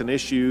address an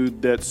issue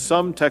that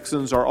some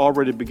Texans are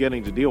already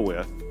beginning to deal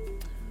with,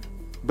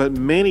 but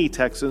many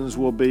Texans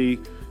will be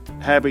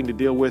having to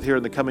deal with here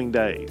in the coming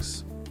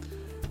days,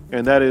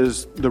 and that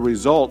is the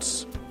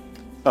results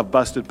of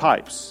busted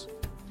pipes.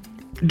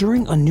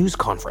 During a news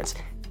conference,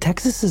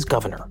 Texas's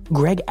governor,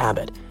 Greg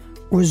Abbott,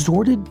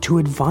 resorted to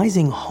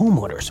advising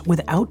homeowners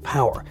without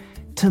power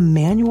to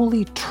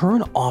manually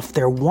turn off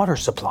their water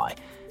supply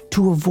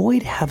to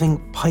avoid having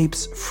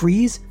pipes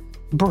freeze,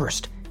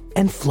 burst,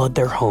 and flood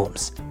their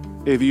homes.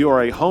 If you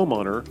are a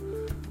homeowner,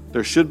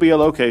 there should be a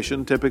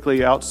location,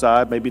 typically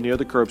outside, maybe near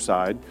the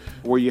curbside,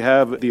 where you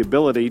have the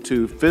ability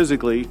to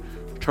physically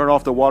turn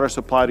off the water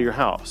supply to your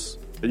house.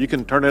 And you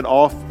can turn it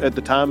off at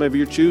the time of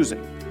your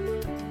choosing.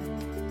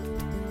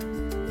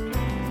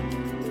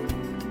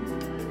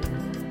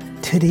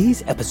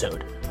 Today's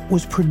episode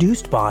was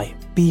produced by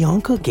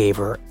Bianca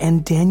Gaver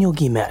and Daniel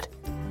Guillemette,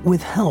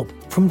 with help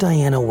from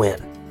Diana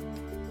Wynn.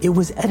 It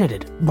was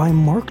edited by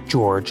Mark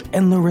George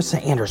and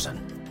Larissa Anderson,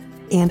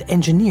 and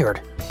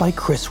engineered by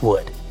Chris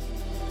Wood.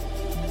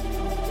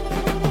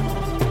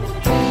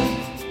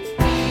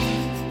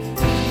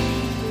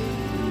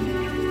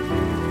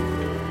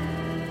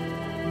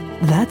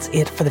 That's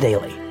it for the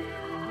Daily.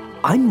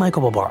 I'm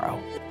Michael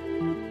Barbaro.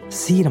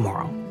 See you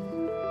tomorrow.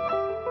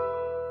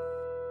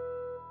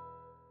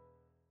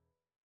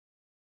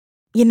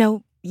 You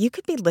know, you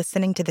could be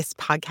listening to this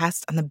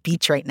podcast on the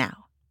beach right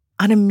now,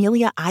 on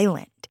Amelia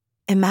Island.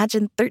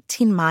 Imagine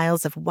 13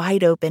 miles of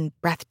wide-open,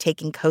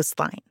 breathtaking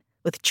coastline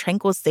with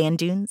tranquil sand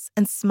dunes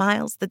and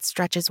smiles that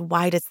stretch as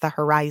wide as the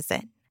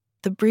horizon.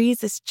 The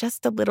breeze is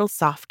just a little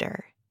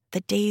softer, the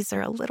days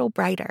are a little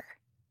brighter,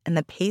 and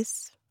the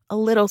pace a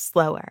little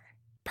slower.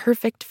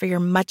 Perfect for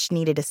your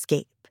much-needed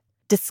escape.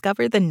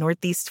 Discover the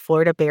Northeast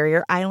Florida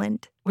Barrier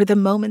Island, where the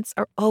moments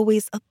are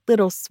always a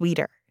little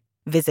sweeter.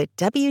 Visit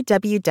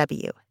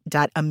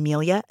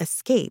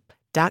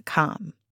www.ameliaescape.com.